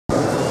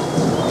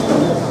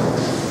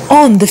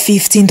On the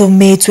 15th of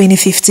May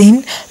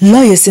 2015,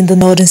 lawyers in the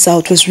Northern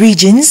Southwest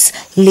regions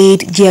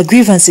laid their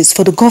grievances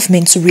for the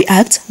government to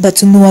react, but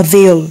to no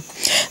avail.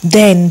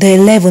 Then, the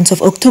 11th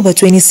of October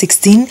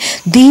 2016,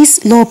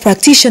 these law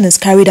practitioners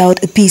carried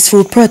out a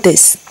peaceful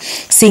protest.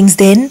 Since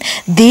then,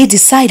 they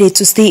decided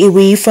to stay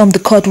away from the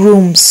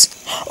courtrooms.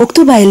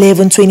 October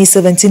 11,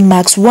 2017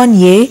 marks 1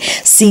 year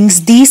since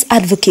these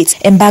advocates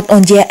embarked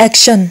on their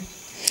action.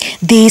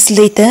 Days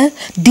later,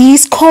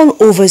 this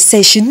call-over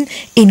session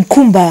in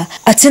Kumba,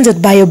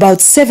 attended by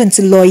about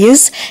 70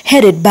 lawyers,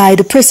 headed by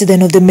the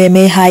president of the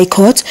Meme High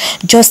Court,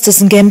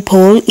 Justice Ngem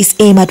Paul, is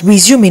aimed at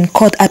resuming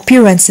court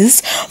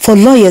appearances for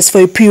lawyers for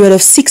a period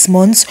of 6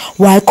 months,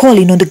 while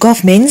calling on the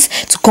government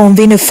to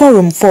convene a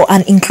forum for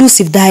an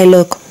inclusive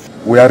dialogue.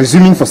 We are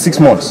resuming for 6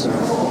 months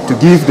to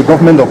give the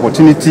government the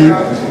opportunity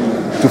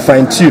to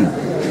fine-tune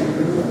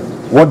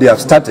what they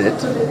have started.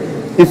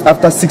 If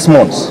after 6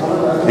 months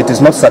it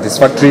is not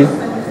satisfactory,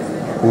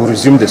 we will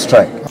resume the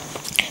strike.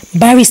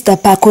 Barrister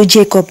Paco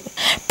Jacob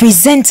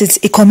presented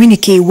a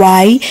communique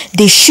why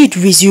they should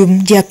resume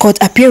their court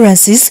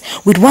appearances,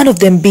 with one of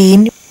them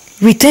being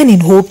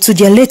returning hope to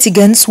their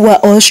litigants who are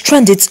all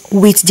stranded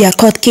with their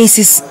court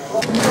cases.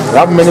 We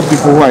have many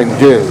people who are in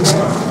jail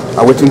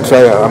awaiting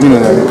trial,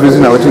 in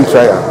prison awaiting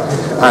trial,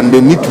 and they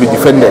need to be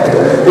defended.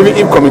 Even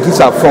if committees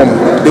are formed,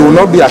 they will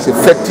not be as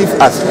effective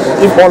as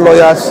if all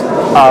lawyers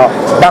are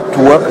back to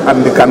work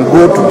and they can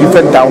go to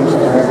different towns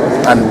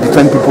and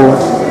defend people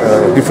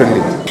differently.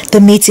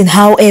 The meeting,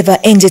 however,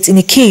 ended in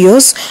a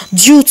chaos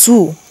due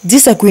to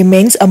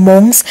disagreements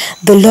amongst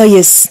the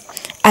lawyers,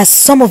 as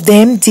some of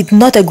them did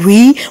not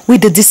agree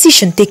with the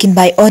decision taken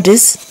by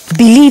others,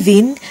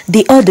 believing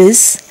the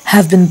others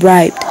have been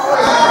bribed.